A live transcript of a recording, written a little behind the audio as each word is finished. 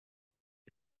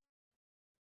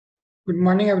Good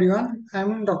morning, everyone. I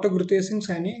am Dr. Gurtej Singh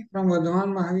Saini from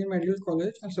Vardhaman Mahavir Medical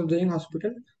College and Safdarjung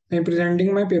Hospital. I am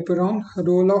presenting my paper on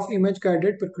role of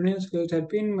image-guided percutaneous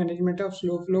sclerotherapy in management of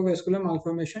slow flow vascular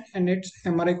malformation and its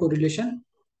MRI correlation.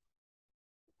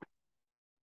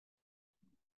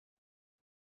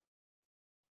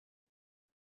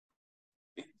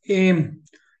 Aim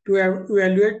to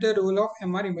evaluate the role of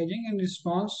MR imaging in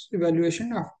response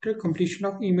evaluation after completion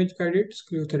of image-guided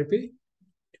sclerotherapy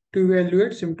to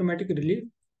evaluate symptomatic relief.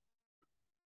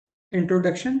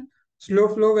 Introduction. Slow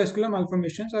flow vascular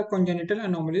malformations are congenital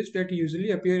anomalies that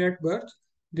usually appear at birth.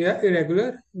 They are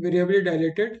irregular, variably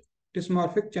dilated,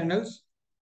 dysmorphic channels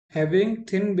having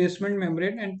thin basement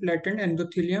membrane and flattened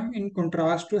endothelium in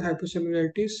contrast to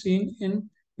hypercellularity seen in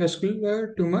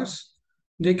vascular tumors.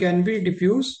 They can be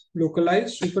diffuse,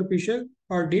 localized, superficial,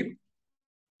 or deep.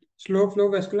 Slow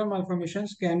flow vascular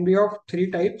malformations can be of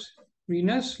three types: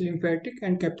 venous, lymphatic,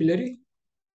 and capillary.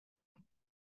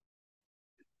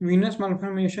 Venous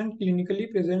malformation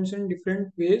clinically presents in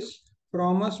different ways,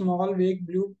 from a small vague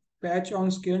blue patch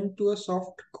on skin to a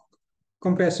soft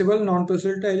compressible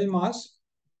non-pulsatile mass.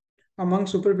 Among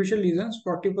superficial lesions,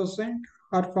 40%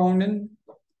 are found in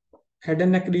head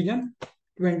and neck region,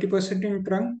 20% in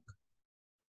trunk,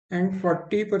 and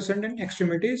 40% in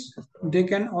extremities. They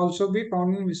can also be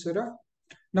found in viscera.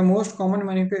 The most common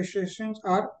manifestations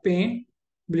are pain,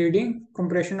 bleeding,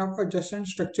 compression of adjacent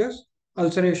structures,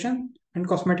 ulceration, and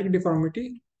cosmetic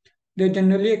deformity. They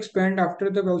generally expand after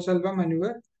the Valsalva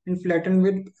maneuver and flatten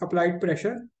with applied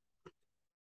pressure.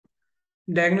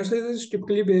 Diagnosis is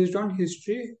typically based on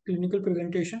history, clinical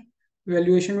presentation,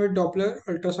 evaluation with Doppler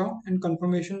ultrasound, and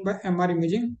confirmation by MR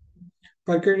imaging.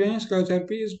 Percutaneous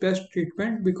sclerotherapy is best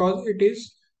treatment because it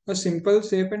is a simple,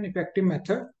 safe, and effective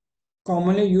method.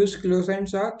 Commonly used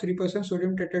sclerosants are 3%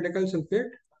 sodium tetradecyl sulfate,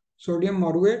 sodium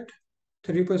morphate,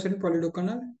 3%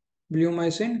 polydocanol,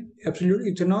 bleomycin, absolute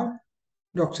ethanol,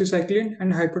 doxycycline,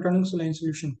 and hypertonic saline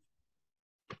solution.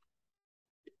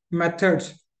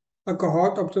 Methods. A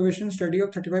cohort observation study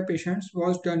of 35 patients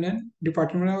was done in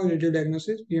Department of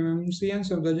Radiodiagnosis, PMMC, and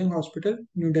Safdarjung Hospital,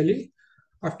 New Delhi.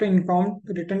 After informed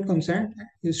written consent,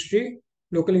 history,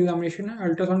 local examination, and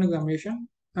ultrasound examination,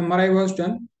 MRI was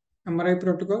done. MRI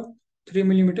protocol. 3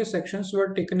 mm sections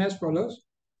were taken as follows: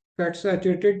 fat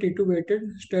saturated T2 weighted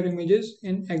stir images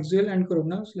in axial and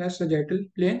coronal/sagittal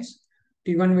planes,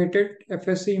 T1 weighted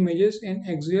FSC images in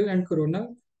axial and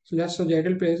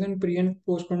coronal/sagittal planes in pre and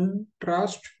post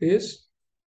contrast phase.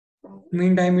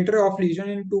 Mean diameter of lesion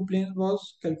in two planes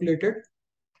was calculated.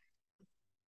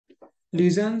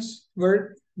 Lesions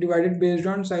were divided based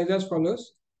on size as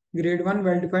follows: grade 1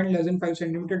 well defined less than 5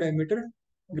 cm diameter,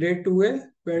 grade 2A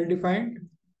well defined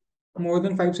more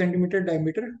than 5 cm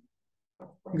diameter,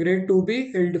 grade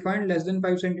 2B ill-defined less than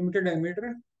 5 cm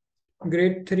diameter,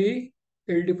 grade 3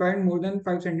 ill-defined more than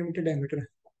 5 cm diameter.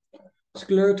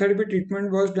 Sclerotherapy treatment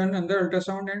was done under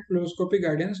ultrasound and fluoroscopy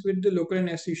guidance with the local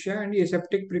anesthesia and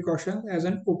aseptic precautions as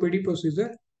an OPD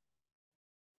procedure.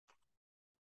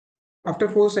 After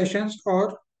 4 sessions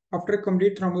or after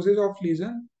complete thrombosis of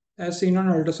lesion as seen on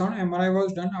ultrasound, MRI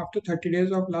was done after 30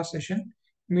 days of last session.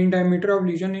 Mean diameter of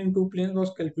lesion in two planes was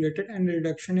calculated and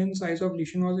reduction in size of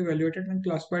lesion was evaluated and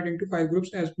classified into 5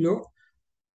 groups as below.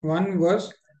 1.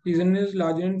 Worse, lesion is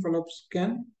larger in follow-up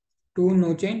scan. 2.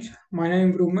 No change, minor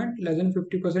improvement, less than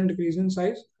 50% decrease in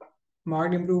size.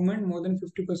 Marked improvement, more than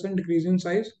 50% decrease in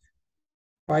size.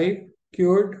 5.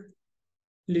 Cured,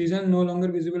 lesion no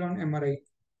longer visible on MRI.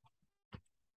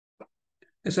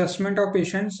 Assessment of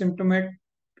patient symptomatic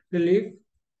relief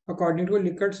according to a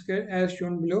Likert scale as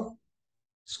shown below.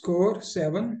 Score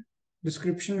 7.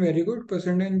 Description very good.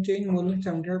 Percentage change more than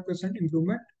 75%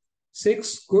 improvement.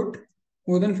 6. Good.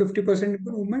 More than 50%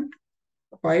 improvement.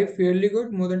 5. Fairly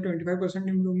good. More than 25%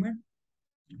 improvement.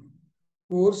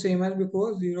 4. Same as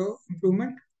before. 0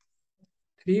 improvement.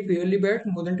 3. Fairly bad.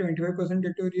 More than 25%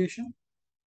 deterioration.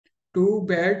 2.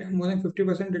 Bad. More than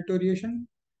 50% deterioration.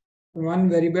 1.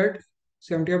 Very bad.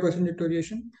 75%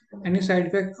 deterioration. Any side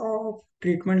effect of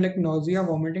treatment like nausea,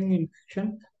 vomiting,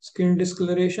 infection, skin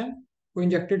discoloration,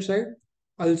 co-injected site,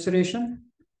 ulceration,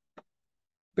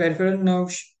 peripheral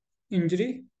nerve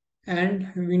injury,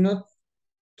 and venous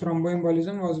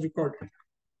thromboembolism was recorded.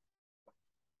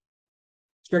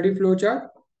 Study flowchart.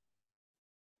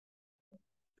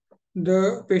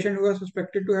 The patient who was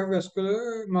suspected to have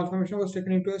vascular malformation was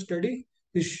taken into a study.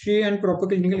 History and proper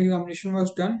clinical examination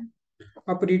was done.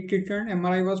 A pre-treatment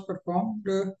MRI was performed,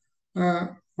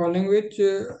 following which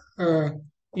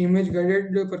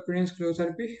image-guided percutaneous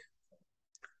sclerotherapy.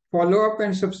 Follow-up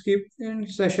and subsequent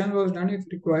session was done if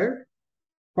required.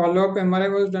 Follow-up MRI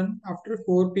was done after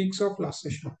 4 weeks of last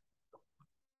session.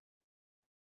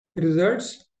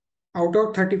 Results: out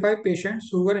of 35 patients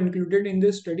who were included in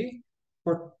this study,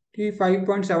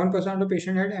 45.7% of the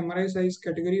patients had MRI size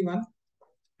category 1,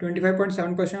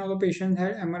 25.7% of the patients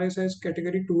had MRI size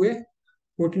category 2A,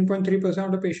 14.3%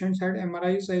 of the patients had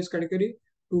MRI size category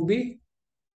 2B,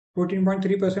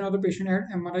 14.3% of the patients had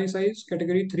MRI size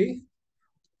category 3.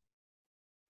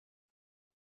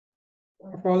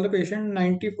 Of all the patients,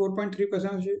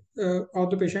 94.3% of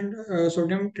the patient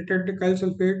sodium tetraethyl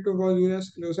sulfate was used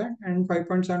as closant, and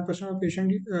 5.7% of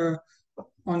patient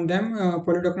on them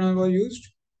polydocanol was used.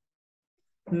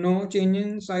 No change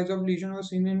in size of lesion was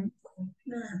seen in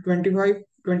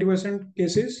 20%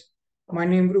 cases,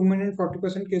 minor improvement in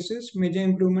 40% cases, major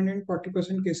improvement in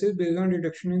 40% cases based on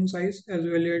reduction in size as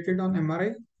evaluated on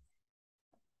MRI.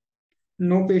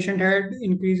 No patient had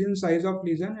increase in size of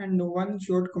lesion and no one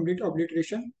showed complete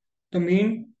obliteration. The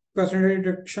mean percentage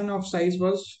reduction of size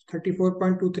was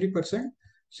 34.23%.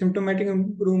 Symptomatic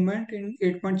improvement in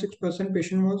 8.6%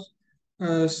 patient was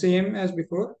same as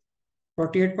before.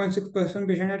 48.6%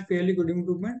 patient had fairly good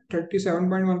improvement,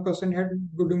 37.1% had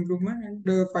good improvement, and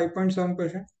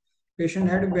 5.7% patient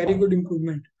had very good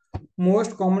improvement.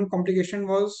 Most common complication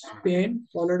was pain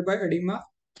followed by edema.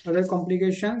 Other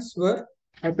complications were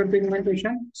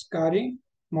hyperpigmentation, scarring,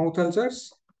 mouth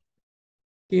ulcers.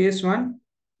 Case 1,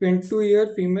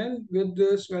 22-year female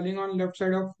with swelling on left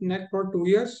side of neck for 2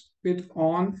 years with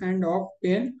on and off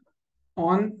pain.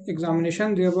 On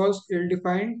examination, there was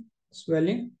ill-defined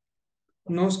swelling,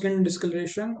 no skin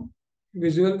discoloration,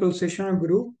 visual pulsation of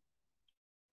groove.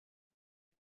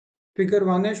 Figure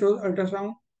 1 shows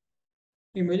ultrasound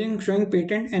imaging showing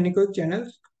patent anechoic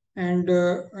channels, and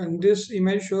this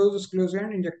image shows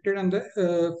sclerosant injected under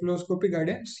fluoroscopy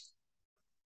guidance.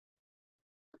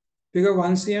 Figure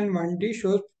 1C and 1D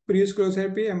shows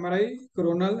pre-sclerotherapy, MRI,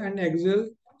 coronal and axial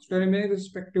scleroderma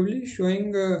respectively,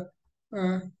 showing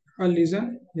a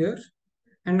lesion here.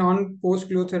 And on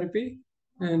post-sclerotherapy,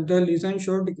 the lesion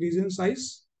showed decrease in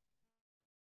size.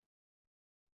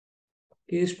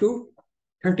 Case 2,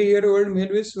 30-year-old male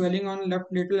with swelling on left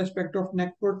lateral aspect of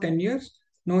neck for 10 years,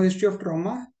 no history of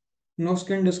trauma, no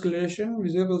skin discoloration,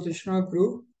 visual pulsation of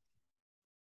groove.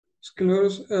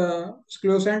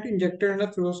 Sclerosant injected under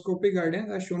fluoroscopy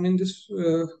guidance as shown in this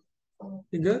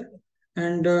figure,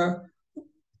 and after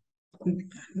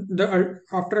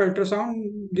ultrasound,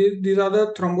 these are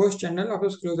the thrombosed channel after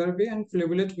sclerotherapy and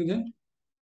flagellates within.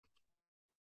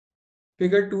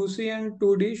 Figure 2C and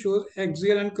 2D shows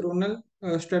axial and coronal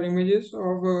stir images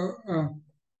of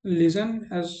lesion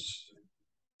as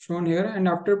shown here, and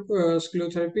after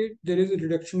sclerotherapy there is a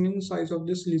reduction in size of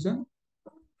this lesion.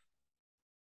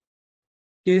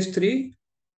 Case 3,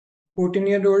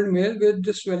 14-year-old male with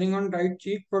swelling on right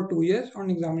cheek for 2 years. On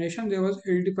examination, there was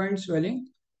ill-defined swelling,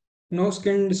 no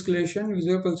skin discoloration,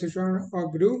 visual pulsation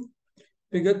or groove.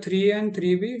 Figure 3 and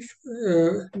 3B,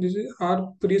 this is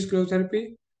our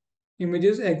pre-sclerotherapy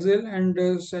images, axial and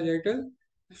sagittal.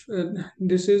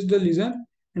 This is the lesion,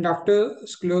 and after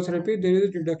sclerotherapy, there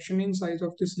is a reduction in size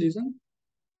of this lesion.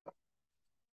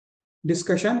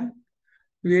 Discussion: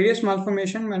 various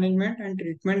malformation management and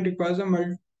treatment requires a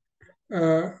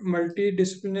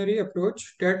multidisciplinary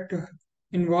approach that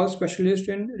involves specialists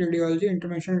in radiology,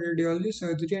 interventional radiology,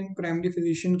 surgery, and primary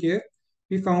physician care.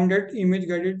 We found that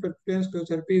image-guided percutaneous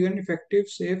sclerotherapy is an effective,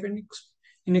 safe, and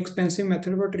inexpensive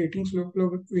method for treating slow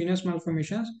flow venous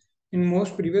malformations. In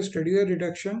most previous studies, a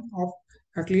reduction of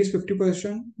at least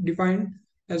 50% defined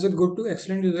as a good to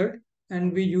excellent result,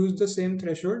 and we used the same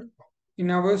threshold.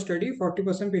 In our study,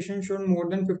 40% patients showed more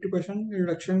than 50%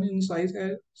 reduction in size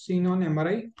as seen on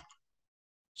MRI.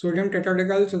 Sodium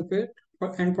tetraethyl sulfate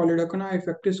and polydocanol are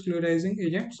effective sclerosing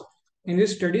agents. In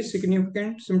this study,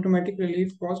 significant symptomatic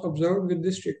relief was observed with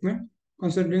this treatment.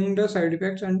 Considering the side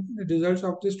effects and results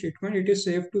of this treatment, it is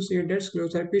safe to say that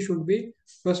sclerotherapy should be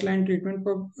first-line treatment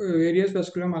for various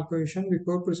vascular malformations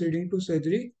before proceeding to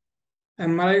surgery.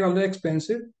 MRI, although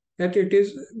expensive, yet it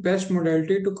is best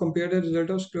modality to compare the result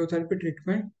of sclerotherapy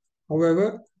treatment.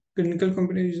 However, clinical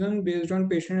comparison based on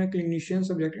patient and clinician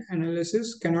subjective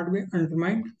analysis cannot be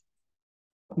undermined.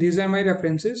 These are my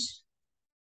references.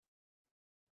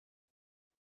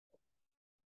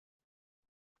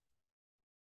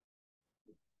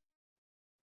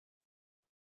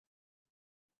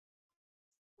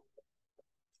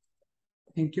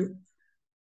 Thank you.